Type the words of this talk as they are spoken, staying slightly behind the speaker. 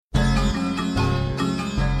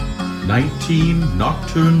19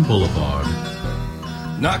 Nocturne Boulevard.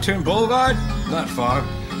 Nocturne Boulevard? Not far.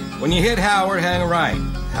 When you hit Howard, hang a right.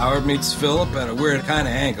 Howard meets Phillip at a weird kind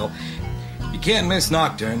of angle. You can't miss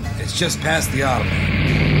Nocturne. It's just past the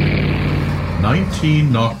Ottoman.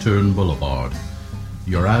 19 Nocturne Boulevard.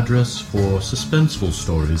 Your address for suspenseful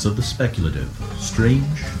stories of the speculative,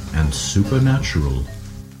 strange, and supernatural.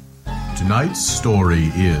 Tonight's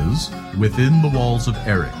story is Within the Walls of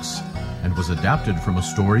Eryx, and was adapted from a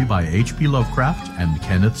story by H.P. Lovecraft and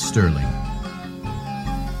Kenneth Sterling.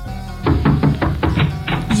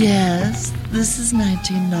 Yes, this is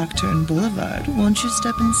 19 Nocturne Boulevard. Won't you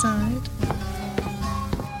step inside?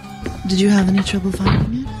 Did you have any trouble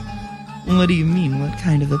finding it? What do you mean, what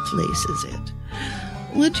kind of a place is it?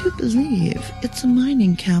 Would you believe it's a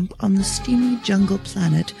mining camp on the steamy jungle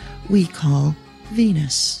planet we call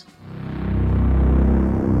Venus?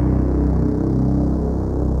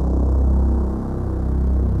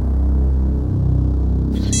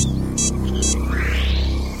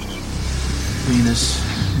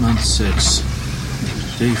 Venus, month 6,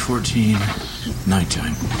 day 14,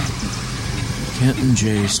 nighttime. Kenton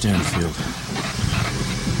J. Stanfield.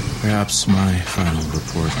 Perhaps my final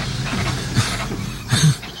report.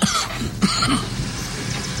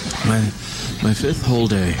 my fifth whole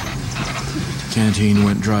day. Canteen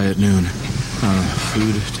went dry at noon.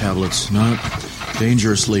 Food, tablets, not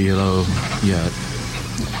dangerously low yet.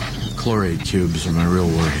 Chlorate cubes are my real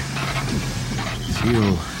worry.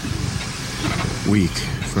 Feel weak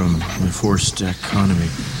from my forced economy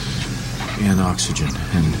and oxygen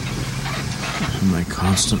and my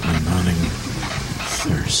constantly mounting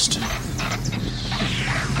thirst.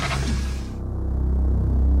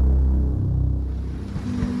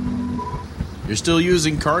 You're still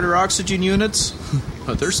using Carter oxygen units?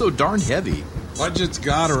 They're so darn heavy. Budget's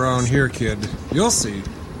God around here, kid. You'll see.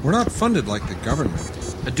 We're not funded like the government.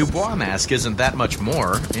 A Dubois mask isn't that much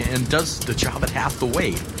more, and does the job at half the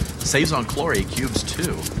weight. Saves on chlorate cubes,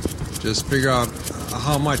 too. Just figure out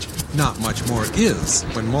how much not much more is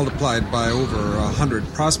when multiplied by over 100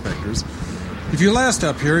 prospectors. If you last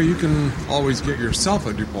up here, you can always get yourself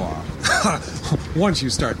a Dubois. Once you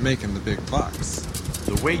start making the big bucks.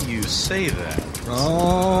 The way you say that.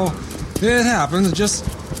 Oh, it happens, just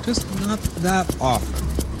not that often.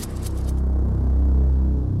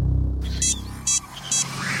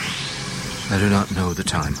 I do not know the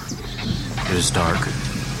time. It is dark.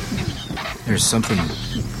 There's something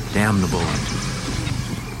damnable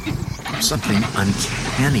and something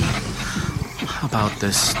uncanny about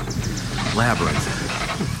this labyrinth.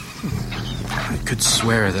 I could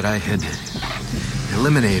swear that I had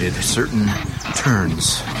eliminated certain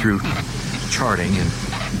turns through charting, and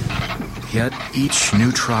yet each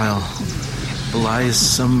new trial belies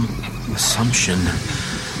some assumption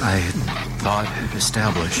I had thought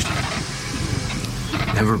established.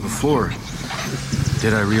 Never before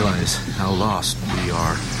did I realize how lost we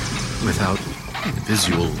are without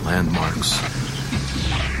visual landmarks.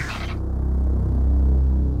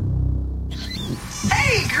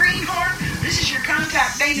 Hey, Greenhorn! This is your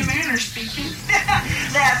contact Dana Manners speaking.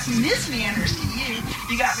 That's Miss Manners to you.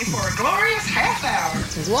 You got me for a glorious half hour.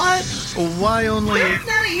 What? Why only... Well,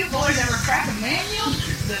 none of you boys ever crack a manual?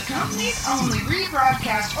 The company's only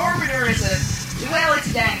rebroadcast orbiter is it's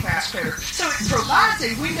a dang fast critter. So it provides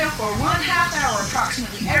a window for 1/2 hour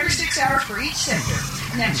approximately every 6 hours for each sector.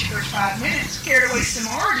 And that's your first 5 minutes. Care to waste some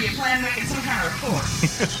more, or do you plan making some kind of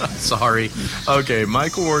report? Sorry. Okay, my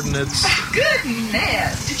coordinates...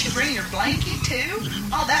 Goodness! Did you bring your blankie, too?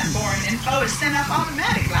 All that boring info is sent up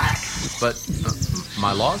automatic-like. But,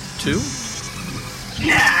 my log, too?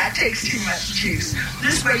 Nah, it takes too much juice.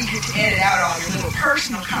 This way you get to edit out all your little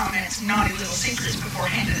personal comments and naughty little secrets before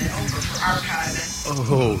handing it over for archiving.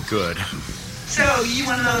 Oh, good. So, you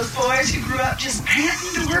one of those boys who grew up just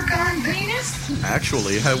panting to work on Venus?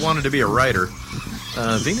 Actually, I wanted to be a writer.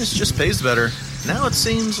 Venus just pays better. Now it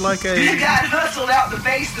seems like a... You got hustled out the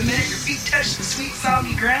base the minute your feet touched the sweet,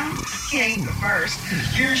 soggy ground? He ain't the first.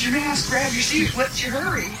 Here's your mask, grab your seat, what's your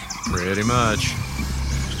hurry? Pretty much.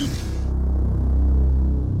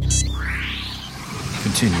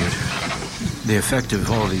 Continued. The effect of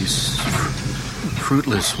all these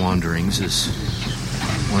fruitless wanderings is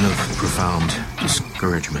one of profound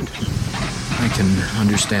discouragement. I can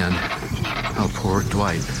understand how poor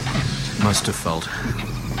Dwight must have felt.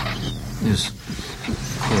 His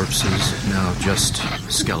corpse is now just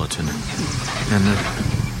a skeleton, and the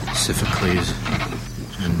Siphocles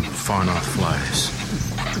and Farnoth flies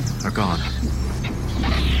are gone.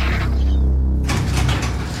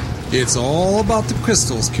 It's all about the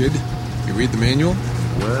crystals, kid. You read the manual?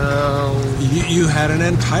 Well... You had an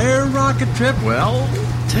entire rocket trip? Well...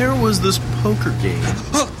 there was this poker game.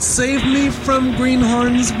 Oh, save me from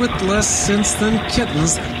greenhorns with less sense than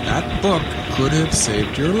kittens. That book could have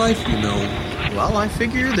saved your life, you know. Well, I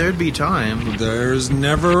figured there'd be time. There's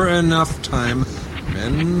never enough time.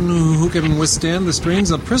 Men who can withstand the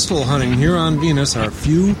strains of pistol hunting here on Venus are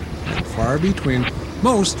few and far between.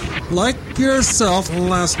 Most, like yourself,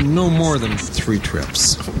 last no more than 3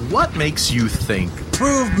 trips. What makes you think?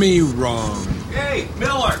 Prove me wrong. Hey,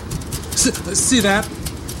 Miller! See that?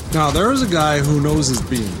 Now, there's a guy who knows his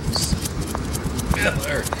beans.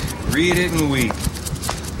 Miller, read it and weep.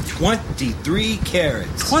 23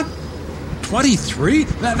 carats. What? 23?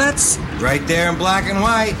 That's... Right there in black and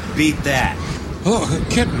white. Beat that. Oh,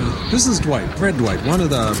 Kenton, this is Dwight, Red Dwight, one of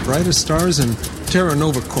the brightest stars in Terra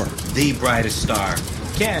Nova Corp. The brightest star.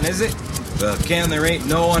 Ken, is it? Well, Ken, there ain't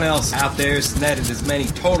no one else out there that's netted as many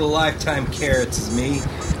total lifetime carats as me.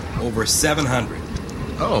 Over 700.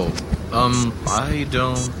 Oh, I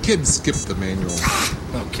don't... Kid skipped the manual.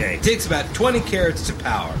 Okay. It takes about 20 carats to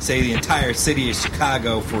power, say the entire city of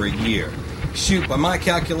Chicago for a year. Shoot, by my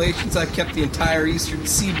calculations, I've kept the entire eastern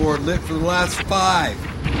seaboard lit for the last 5.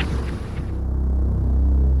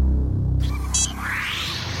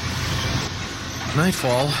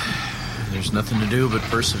 Nightfall. There's nothing to do but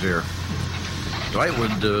persevere. Dwight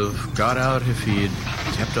would have got out if he'd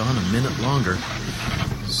kept on a minute longer.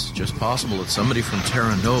 It's just possible that somebody from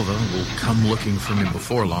Terra Nova will come looking for me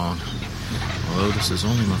before long. Although this is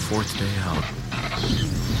only my 4th day out.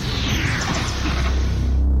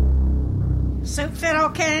 Suit fit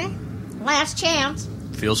okay? Last chance.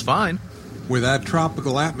 Feels fine. With that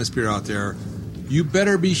tropical atmosphere out there, you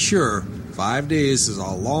better be sure 5 days is a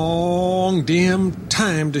long damn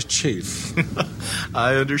time to chafe.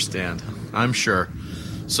 I understand. I'm sure.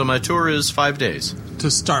 So my tour is 5 days. To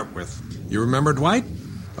start with. You remember Dwight?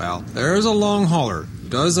 Well, there's a long hauler.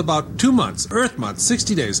 Does about 2 months, Earth months,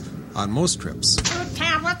 60 days on most trips. 2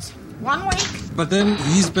 tablets, 1 week. But then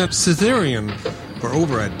he's been Cytherean for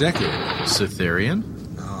over a decade. Cytherean?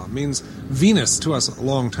 Means Venus to us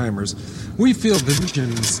long-timers. We feel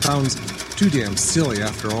vision sounds too damn silly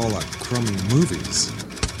after all the crummy movies.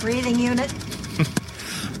 Breathing unit.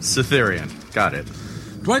 Cytherean. Got it.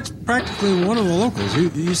 Dwight's practically one of the locals.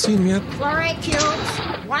 You seen him yet? Fluoride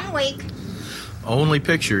cubes, 1 week. Only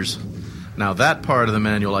pictures. Now that part of the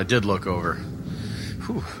manual I did look over.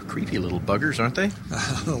 Whew, creepy little buggers, aren't they?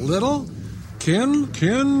 Little? Ken,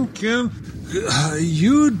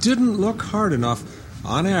 you didn't look hard enough.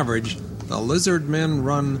 On average, the lizard men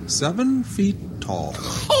run 7 feet tall.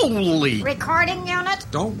 Holy! Recording unit.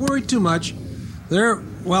 Don't worry too much. They're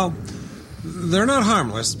not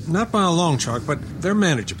harmless, not by a long chalk, but they're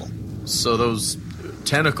manageable. So those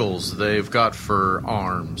tentacles they've got for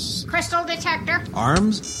arms. Crystal detector.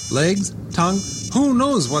 Arms, legs, tongue, who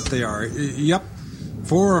knows what they are. Yep,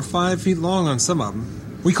 4 or 5 feet long on some of them.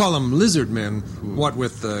 We call them lizard men, what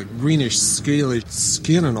with the greenish, scaly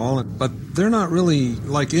skin and all, but they're not really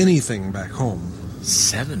like anything back home.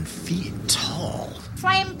 7 feet tall.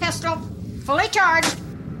 Flame pistol, fully charged.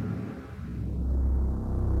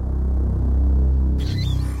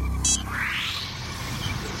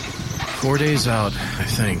 Four days out, I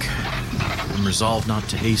think. I'm resolved not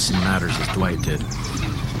to hasten matters as Dwight did.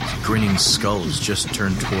 His grinning skull is just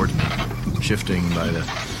turned toward me, shifting by the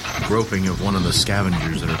groping of one of the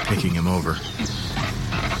scavengers that are picking him over.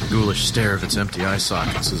 The ghoulish stare of its empty eye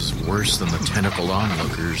sockets is worse than the tentacled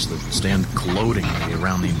onlookers that stand gloatingly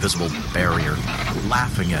around the invisible barrier,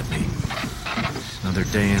 laughing at me. Another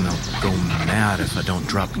day and I'll go mad if I don't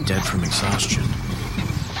drop dead from exhaustion.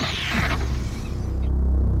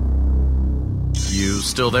 You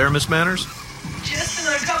still there, Miss Manners? Just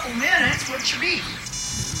another couple minutes. What's your beef?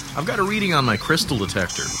 I've got a reading on my crystal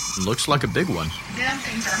detector. Looks like a big one. Them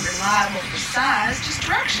things aren't reliable for size, just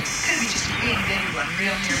direction. Could be just a big one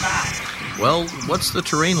real nearby. Well, what's the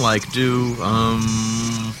terrain like due,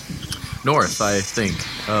 north, I think,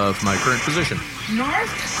 of my current position?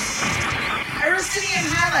 North? Eryxian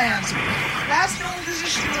Highlands. Last known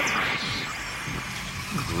position.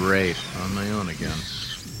 Great. On my own again.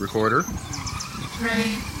 Recorder?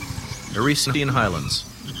 Ready. Eryxian Highlands.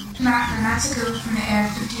 Map from Mexico from the air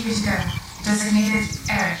 50 years ago. Designated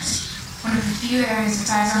Eryx. One of the few areas of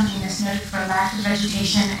size on Venus noted for a lack of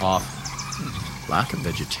vegetation. Off. Lack of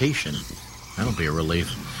vegetation? That'll be a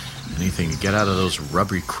relief. Anything to get out of those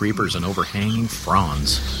rubbery creepers and overhanging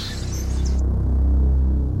fronds.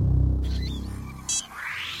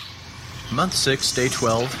 Month 6, day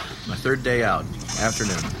 12, my 3rd day out,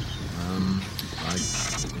 afternoon.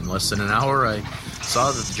 In less than an hour, I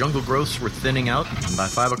saw that the jungle growths were thinning out, and by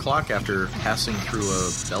 5 o'clock, after passing through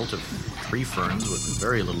a belt of tree ferns with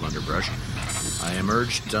very little underbrush, I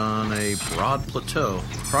emerged on a broad plateau.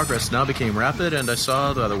 Progress now became rapid, and I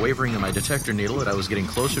saw by the wavering of my detector needle that I was getting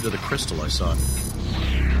closer to the crystal I sought.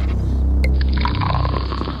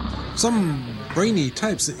 Some brainy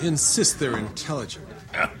types insist they're intelligent.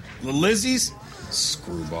 The Lizzies?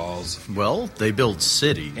 Screwballs. Well, they build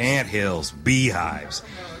cities. Anthills, beehives.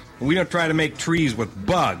 We don't try to make trees with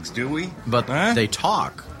bugs, do we? But they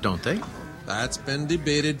talk, don't they? That's been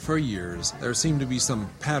debated for years. There seem to be some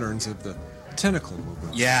patterns of the tentacle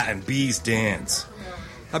movement. Yeah, and bees dance.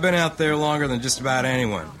 I've been out there longer than just about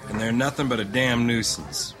anyone, and they're nothing but a damn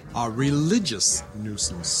nuisance. A religious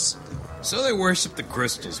nuisance. So they worship the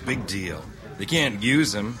crystals, big deal. They can't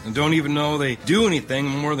use them, and don't even know they do anything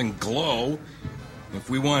more than glow. If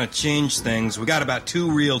we want to change things, we got about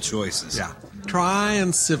 2 real choices. Yeah, try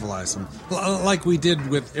and civilize them, like we did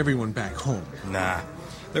with everyone back home. Nah,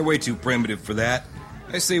 they're way too primitive for that.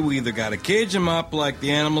 I say we either gotta cage them up like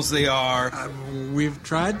the animals they are. We've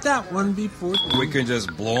tried that one before. We can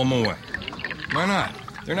just blow them away. Why not?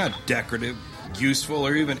 They're not decorative, useful,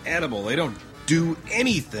 or even edible. They don't do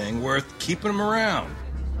anything worth keeping them around.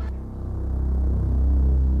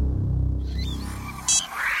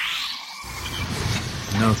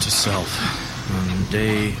 Note to self. On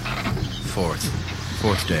day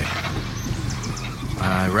 4th day.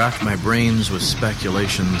 I racked my brains with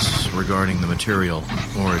speculations regarding the material,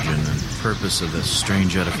 origin, and purpose of this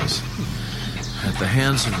strange edifice. At the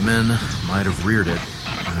hands of men might have reared it,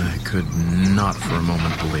 I could not for a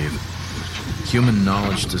moment believe. Human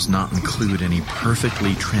knowledge does not include any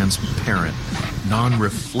perfectly transparent,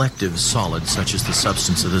 non-reflective solid such as the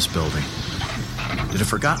substance of this building. Did a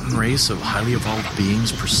forgotten race of highly evolved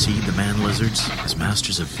beings precede the man-lizards as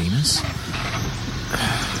masters of Venus? A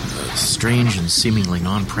strange and seemingly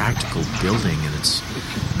non-practical building and its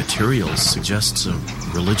materials suggests a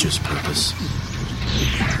religious purpose.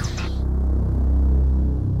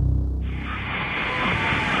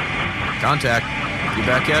 Contact. You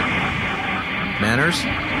back yet? Manners?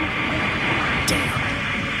 Damn.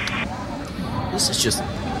 This is just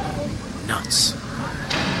nuts.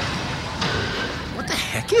 What the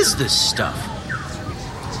heck is this stuff?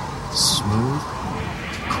 Smooth,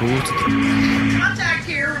 cool to the... Contact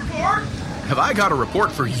here, report. Have I got a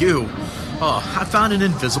report for you? Oh, I found an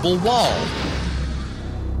invisible wall.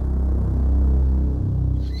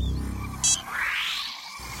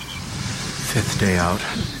 Fifth day out,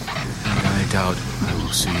 and I doubt I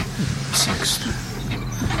will see the 6th.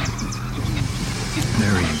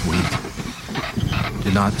 Very weak.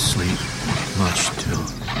 Did not sleep much till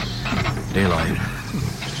daylight.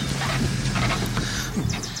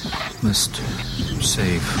 Must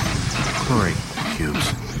save chlorate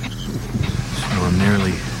cubes. So I'm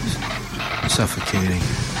nearly suffocating.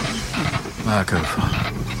 Lack of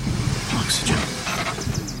oxygen.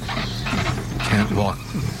 Can't walk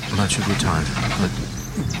much of the time, but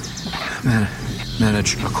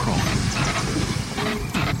manage a crawl.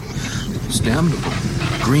 Those damnable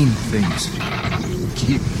green things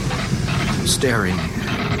keep staring,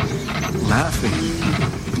 laughing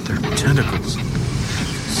with their tentacles.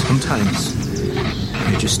 Sometimes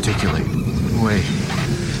they gesticulate in a way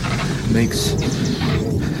makes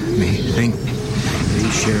me think they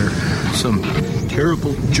share some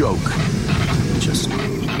terrible joke just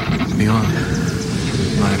beyond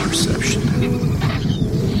my perception.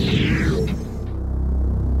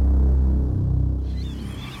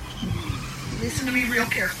 Listen to me real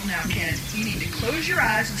careful now, Ken. You need to close your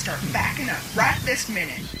eyes and start backing up right this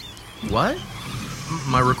minute. What?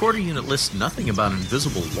 My recorder unit lists nothing about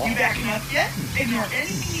invisible walls. You backing up yet? Ignore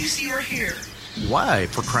anything you see or hear. Why,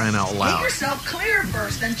 for crying out loud? Make yourself clear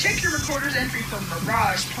first, then check your recorder's entry for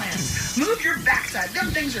mirage plants. Move your backside. Them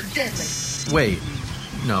things are deadly. Wait.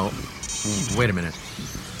 No. Wait a minute.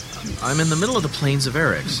 I'm in the middle of the plains of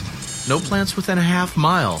Eryx. No plants within a half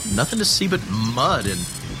mile. Nothing to see but mud and...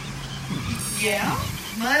 Yeah?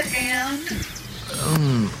 Mud and...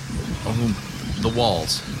 the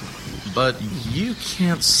walls. But you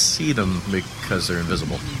can't see them because they're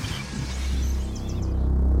invisible.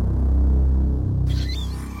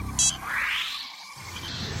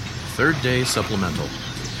 Third day supplemental.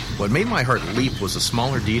 What made my heart leap was a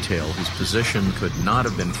smaller detail whose position could not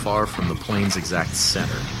have been far from the plane's exact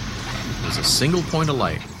center. It was a single point of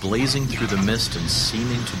light, blazing through the mist and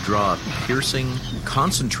seeming to draw a piercing,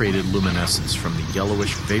 concentrated luminescence from the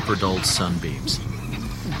yellowish, vapor-dulled sunbeams.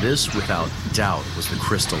 This, without doubt, was the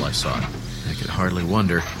crystal I sought. I could hardly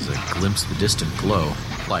wonder as I glimpsed the distant glow,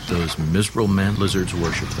 like those miserable man-lizards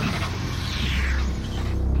worship them.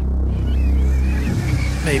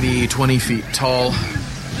 Maybe 20 feet tall.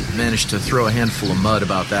 Managed to throw a handful of mud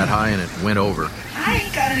about that high and it went over. I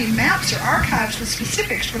ain't got any maps or archives with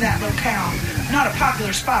specifics for that locale. Not a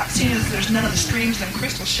popular spot, seeing as there's none of the streams them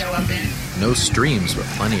crystals show up in. No streams, but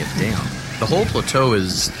plenty of dam. The whole plateau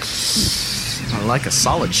is like a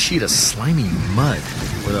solid sheet of slimy mud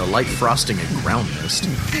with a light frosting and ground mist.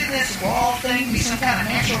 Could this wall thing be some kind of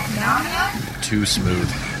natural phenomenon? Too smooth,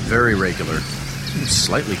 very regular,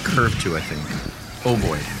 slightly curved too, I think. Oh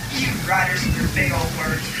boy. You writers and your big old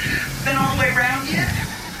words. Been all the way around yet?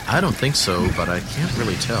 I don't think so, but I can't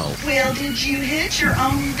really tell. Well, did you hit your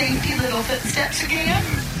own dainty little footsteps again?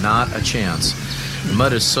 Not a chance. The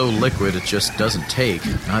mud is so liquid it just doesn't take,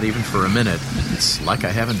 not even for a minute. It's like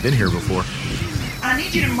I haven't been here before. I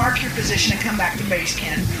need you to mark your position and come back to base,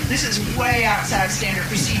 Ken. This is way outside standard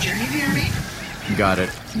procedure. You hear me? Got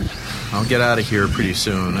it. I'll get out of here pretty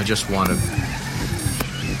soon. I just want to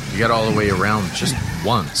get all the way around just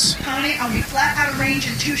once. Honey, I'll be flat out of range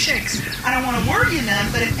in 2 shakes. I don't want to worry you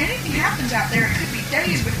none, but if anything happens out there, it could be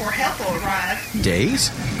days before help will arrive.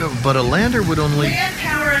 Days? But a lander would only...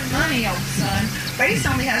 Manpower and money, old son. Base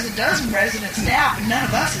only has a dozen resident staff, and none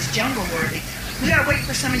of us is jungle-worthy. We gotta wait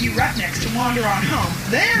for some of you roughnecks to wander on home.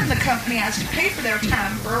 Then the company has to pay for their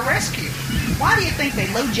time for a rescue. Why do you think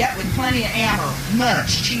they load you up with plenty of ammo?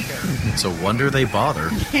 Much cheaper. It's a wonder they bother.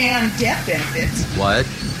 And death benefits. What?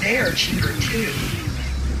 They're cheaper, too.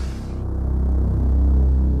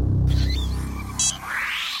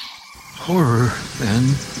 Horror and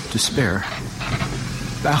despair.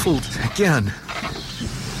 Baffled again.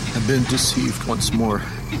 Have been deceived once more.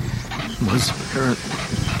 Was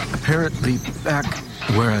apparently back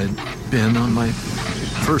where I'd been on my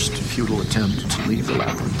first futile attempt to leave the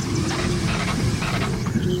labyrinth.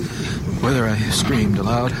 Whether I screamed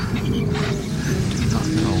aloud, I do not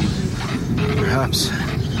know. Perhaps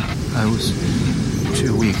I was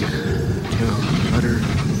too weak to utter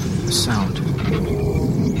a sound.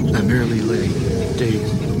 I merely lay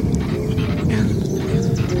dazed in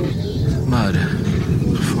mud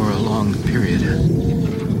for a long period,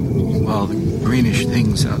 while the greenish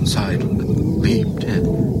things outside leaped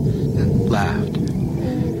and laughed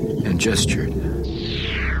and gestured.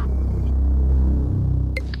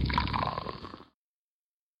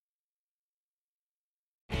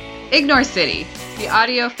 Ignore City, the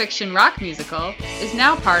audio fiction rock musical, is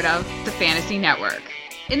now part of the Fantasy Network.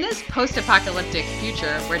 In this post-apocalyptic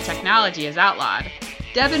future where technology is outlawed,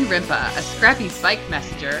 Devin Rimpa, a scrappy bike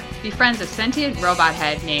messenger, befriends a sentient robot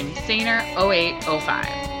head named Saner 0805.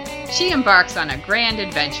 She embarks on a grand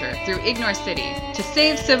adventure through Ignore City to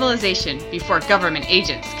save civilization before government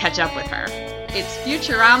agents catch up with her. It's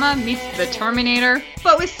Futurama meets the Terminator,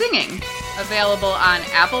 but with singing. Available on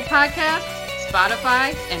Apple Podcasts,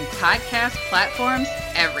 Spotify, and podcast platforms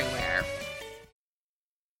everywhere.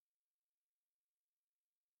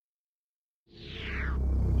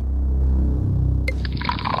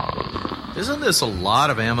 Isn't this a lot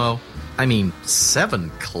of ammo? I mean, 7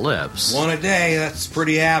 clips. One a day, that's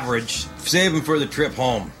pretty average. Save them for the trip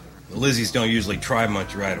home. The Lizzies don't usually try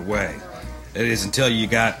much right away. That is until you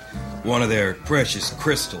got one of their precious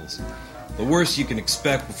crystals. The worst you can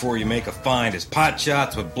expect before you make a find is pot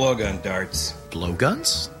shots with blowgun darts.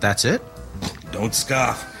 Blowguns? That's it? Don't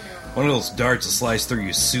scoff. One of those darts will slice through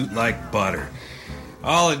your suit like butter.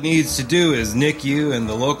 All it needs to do is nick you, and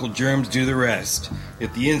the local germs do the rest,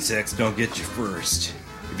 if the insects don't get you first.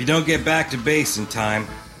 If you don't get back to base in time,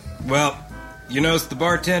 well, you notice the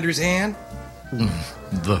bartender's hand?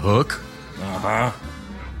 The hook? Uh-huh.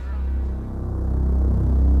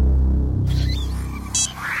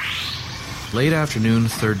 Late afternoon,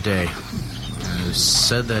 3rd day. It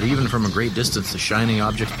said that even from a great distance, the shining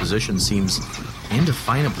object's position seems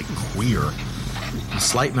indefinably queer. A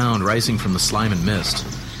slight mound rising from the slime and mist.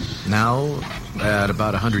 Now, at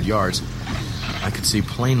about 100 yards, I could see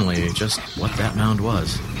plainly just what that mound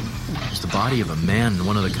was. It was the body of a man in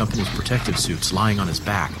one of the company's protective suits lying on his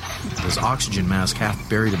back, with his oxygen mask half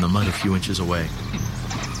buried in the mud a few inches away.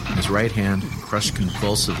 In his right hand, crushed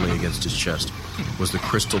convulsively against his chest, was the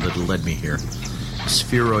crystal that had led me here. A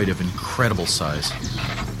spheroid of incredible size,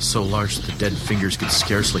 so large that the dead fingers could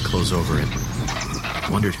scarcely close over it. I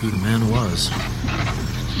wondered who the man was.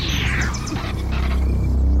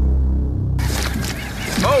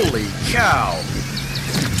 Holy cow!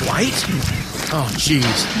 Dwight? Oh,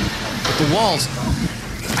 jeez. But the walls...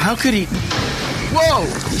 How could he... Whoa!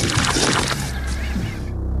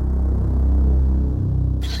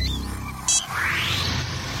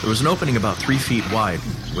 There was an opening about 3 feet wide.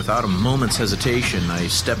 Without a moment's hesitation, I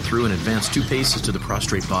stepped through and advanced 2 paces to the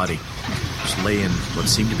prostrate body, which lay in what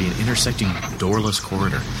seemed to be an intersecting, doorless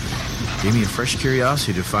corridor. It gave me a fresh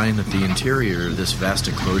curiosity to find that the interior of this vast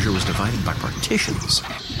enclosure was divided by partitions.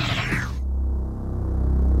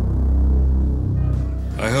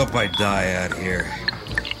 I hope I die out here.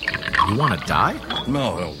 You want to die?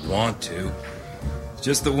 No, I don't want to. It's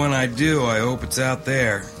just that when I do, I hope it's out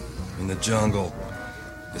there, in the jungle.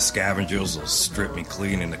 The scavengers will strip me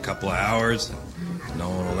clean in a couple of hours, and no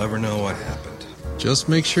one will ever know what happened. Just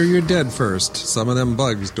make sure you're dead first. Some of them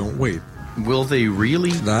bugs don't wait. Will they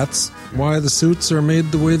really? That's why the suits are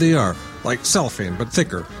made the way they are. Like cellophane, but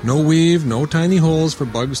thicker. No weave, no tiny holes for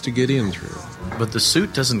bugs to get in through. But the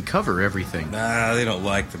suit doesn't cover everything. Nah, they don't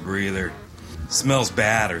like the breather. Smells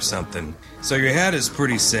bad or something. So your head is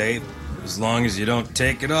pretty safe, as long as you don't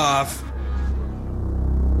take it off.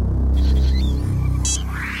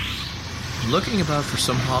 Looking about for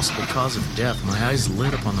some possible cause of death, my eyes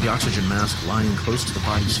lit upon the oxygen mask lying close to the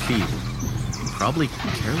body's feet. Probably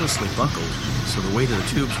carelessly buckled, so the weight of the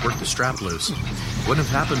tubes worked the strap loose. Wouldn't have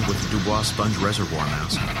happened with the Dubois sponge reservoir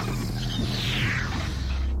mask.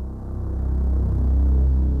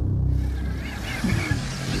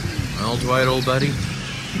 Well, Dwight, old buddy,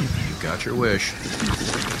 you got your wish.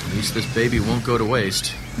 At least this baby won't go to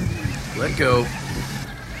waste. Let go.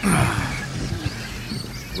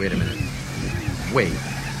 Wait a minute. Wait,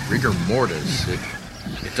 rigor mortis, it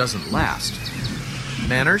doesn't last.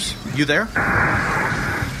 Manners, you there?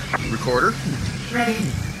 Recorder? Ready.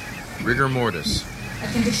 Rigor mortis.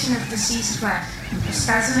 A condition of deceased flesh. A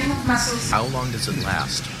spasming of muscles. How long does it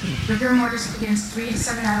last? Rigor mortis begins 3 to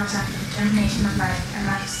 7 hours after the termination of life and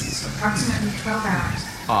lasts approximately 12 hours.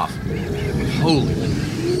 Off. Holy.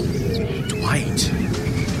 Dwight.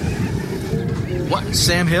 What,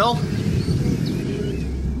 Sam Hill?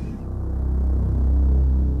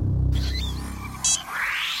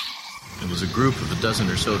 It was a group of a dozen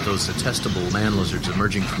or so of those detestable man lizards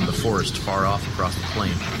emerging from the forest far off across the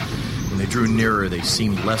plain. When they drew nearer, they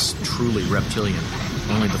seemed less truly reptilian,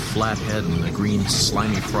 only the flat head and the green,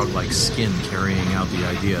 slimy frog-like skin carrying out the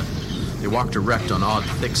idea. They walked erect on odd,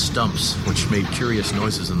 thick stumps, which made curious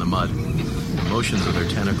noises in the mud. The motions of their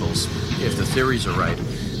tentacles, if the theories are right,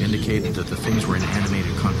 indicated that the things were in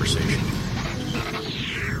animated conversation.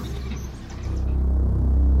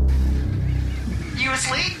 You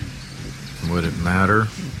asleep? Would it matter?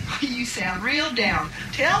 You sound real down.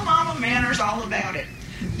 Tell Mama Manners all about it.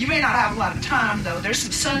 You may not have a lot of time, though. There's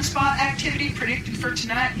some sunspot activity predicted for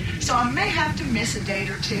tonight, so I may have to miss a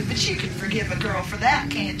date or two, but you can forgive a girl for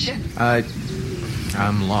that, can't you?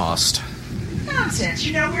 I'm lost. Nonsense.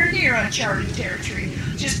 You know, we're near uncharted territory.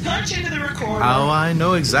 Just punch into the recorder. Oh, I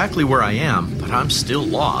know exactly where I am, but I'm still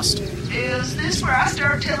lost. Is this where I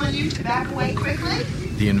start telling you to back away quickly?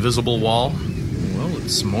 The invisible wall? Well,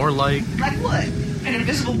 it's more like... Like what? An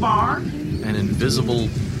invisible barn? An invisible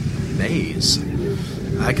maze.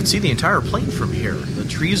 I can see the entire plain from here. The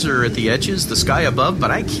trees are at the edges, the sky above,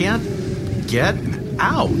 but I can't get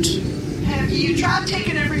out. Have you tried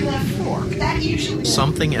taking every left fork? That usually...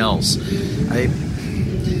 Something else.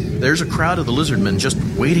 There's a crowd of the lizardmen just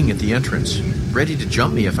waiting at the entrance, ready to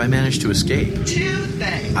jump me if I manage to escape. 2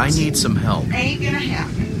 things. I need some help. Ain't gonna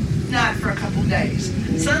happen. Not for a couple days.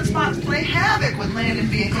 Sunspots play havoc with landing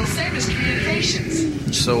vehicles, same as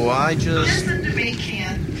communications. So I just... Listen to me,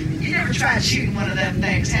 Ken. You never tried shooting one of them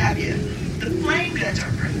things, have you? The flame guns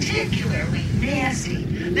are particularly nasty.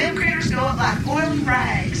 Them critters go up like oily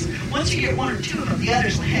rags. Once you get 1 or 2 of them, the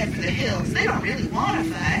others will head for the hills. They don't really want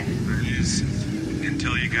to fight. Yes,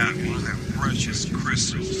 until you got one of them precious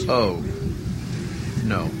crystals. Oh.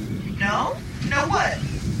 No. No? No what?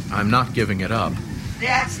 I'm not giving it up.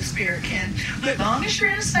 That's the spirit, Ken. Look, as long as you're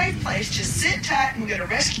in a safe place, just sit tight and we'll get a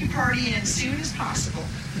rescue party in as soon as possible.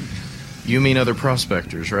 You mean other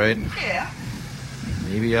prospectors, right? Yeah.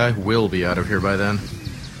 Maybe I will be out of here by then.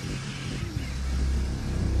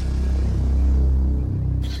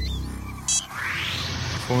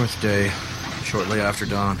 Fourth day, shortly after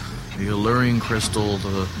dawn. The alluring crystal,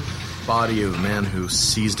 the body of a man who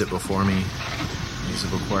seized it before me. These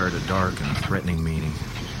have acquired a dark and threatening meaning.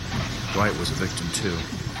 Dwight was a victim, too.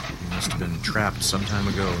 He must have been trapped some time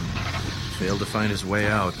ago and failed to find his way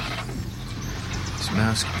out. His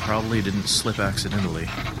mask probably didn't slip accidentally.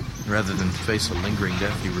 Rather than face a lingering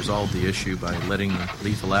death, he resolved the issue by letting the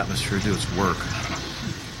lethal atmosphere do its work.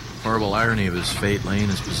 Horrible irony of his fate lay in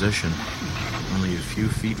his position. Only a few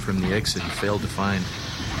feet from the exit he failed to find.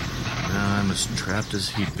 Now I'm as trapped as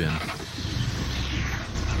he'd been.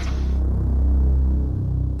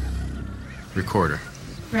 Recorder.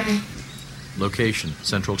 Ready. Location,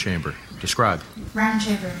 central chamber. Describe. Round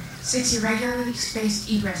chamber. 6 irregularly spaced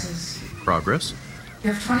egresses. Progress.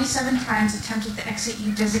 You have 27 times attempted to exit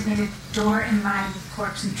your designated door in line with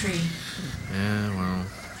corpse and tree. Yeah, well,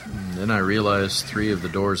 then I realized 3 of the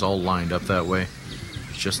doors all lined up that way.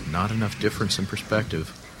 There's just not enough difference in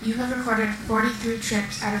perspective. You have recorded 43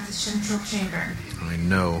 trips out of the central chamber. I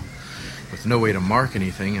know. With no way to mark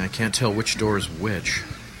anything, I can't tell which door is which.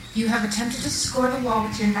 You have attempted to score the wall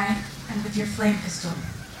with your knife and with your flame pistol.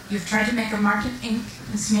 You have tried to make a mark in ink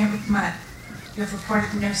and smear it with mud. You have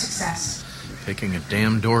reported no success. Picking a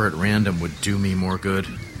damn door at random would do me more good.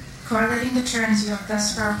 Correlating the turns you have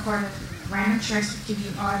thus far recorded, random choice would give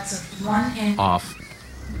you odds of 1 in... Off.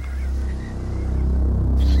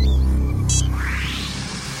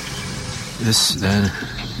 This, then,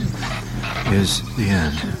 is the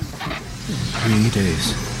end. 3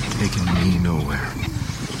 days taking me nowhere.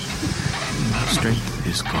 My strength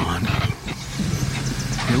is gone.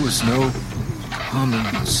 It was no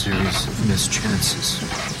common series of mischances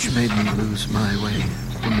which made me lose my way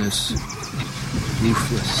in this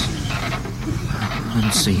roofless,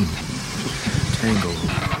 unseen tangle of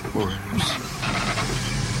horrors.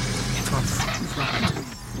 Far from it.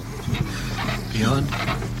 Beyond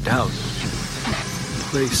doubt, the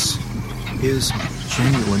place is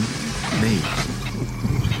genuine maze.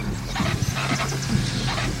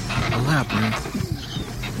 A labyrinth.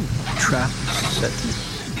 Traps set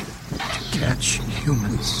to catch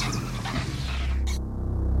humans.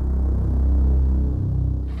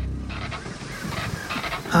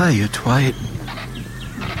 Hiya, Dwight.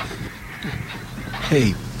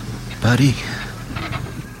 Hey, buddy.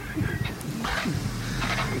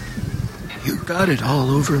 You got it all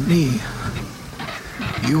over me.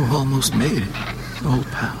 You almost made it, old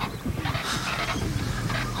pal.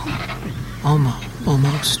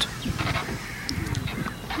 Almost.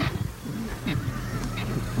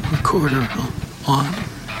 Recorder on.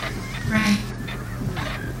 Right.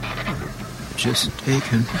 Just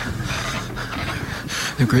taken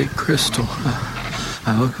the great crystal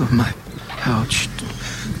out of my pouch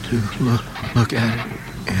to look at it,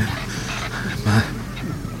 and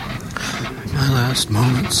my last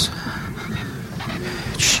moments,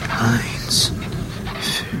 it shines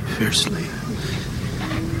fiercely,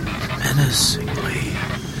 menacingly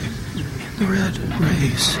in the red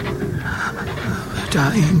rays of a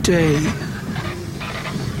dying day.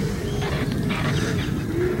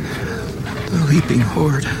 The leaping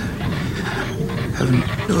horde haven't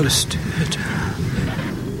noticed it,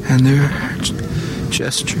 and their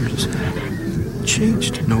gestures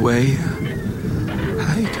changed in a way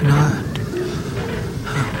I cannot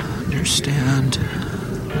understand.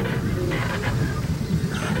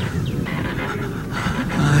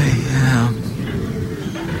 I am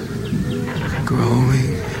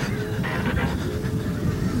growing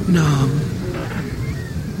numb.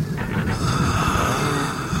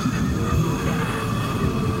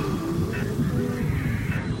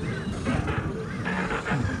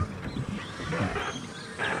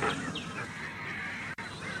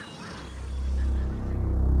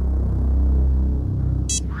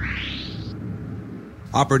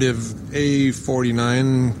 Operative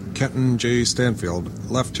A49 Kenton J.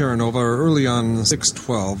 Stanfield left Terra Nova early on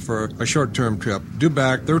 6/12 for a short-term trip. Due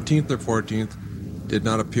back 13th or 14th, did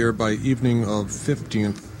not appear by evening of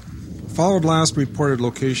 15th. Followed last reported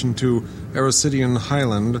location to Eryx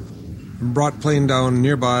Highland, brought plane down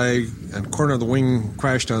nearby and corner of the wing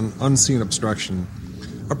crashed on unseen obstruction.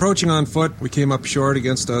 Approaching on foot, we came up short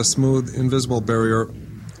against a smooth, invisible barrier.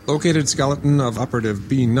 Located skeleton of Operative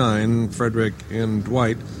B9, Frederick and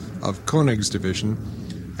Dwight, of Koenig's division,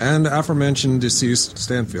 and aforementioned deceased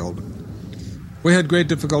Stanfield. We had great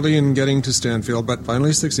difficulty in getting to Stanfield, but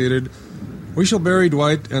finally succeeded. We shall bury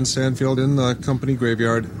Dwight and Stanfield in the company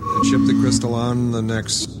graveyard and ship the crystal on the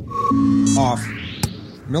next... Off.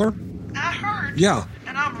 Miller? I heard. Yeah.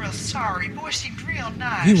 And I'm real sorry. Boy seemed real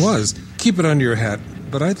nice. He was. Keep it under your hat,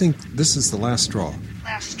 but I think this is the last straw.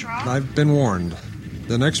 Last straw? I've been warned.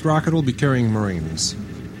 The next rocket will be carrying Marines.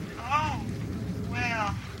 Oh,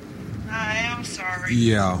 well, I am sorry.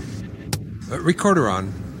 Yeah. Recorder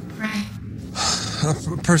on. Right.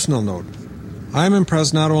 A personal note. I am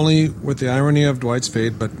impressed not only with the irony of Dwight's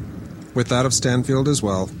fate, but with that of Stanfield as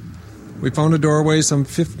well. We found a doorway some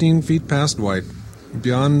 15 feet past Dwight.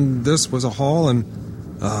 Beyond this was a hall and...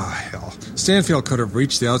 hell. Stanfield could have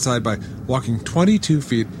reached the outside by walking 22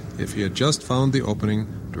 feet if he had just found the opening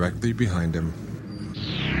directly behind him.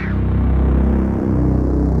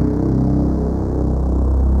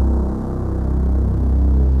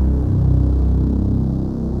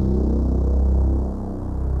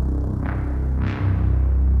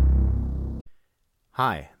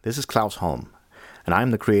 Hi, this is Klaus Holm, and I'm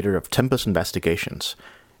the creator of Tempest Investigations.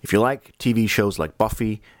 If you like TV shows like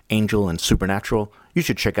Buffy, Angel, and Supernatural, you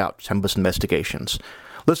should check out Tempest Investigations.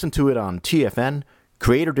 Listen to it on TFN,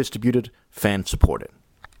 creator-distributed, fan-supported.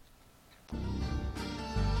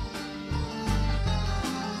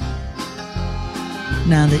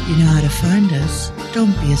 Now that you know how to find us,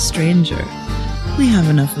 don't be a stranger. We have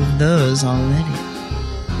enough of those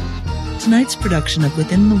already. Tonight's production of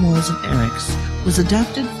Within the Walls of Eryx was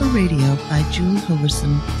adapted for radio by Julie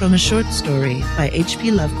Hoverson from a short story by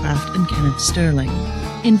H.P. Lovecraft and Kenneth Sterling.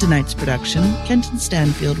 In tonight's production, Kenton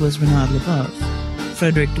Stanfield was Renaud Leboeuf,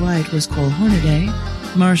 Frederick Dwight was Cole Hornaday,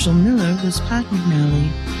 Marshall Miller was Pat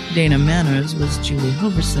McNally, Dana Manners was Julie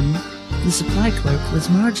Hoverson, the supply clerk was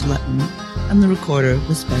Marge Lutton, and the recorder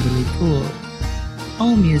was Beverly Poole.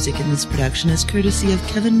 All music in this production is courtesy of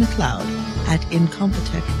Kevin MacLeod at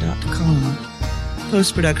incompetech.com.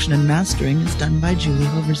 Post-production and mastering is done by Julie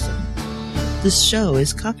Hoverson. This show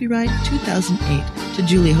is copyright 2008 to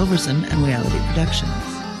Julie Hoverson and Reality Productions.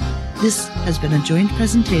 This has been a joint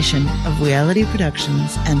presentation of Reality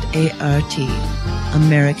Productions and ART,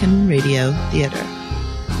 American Radio Theater.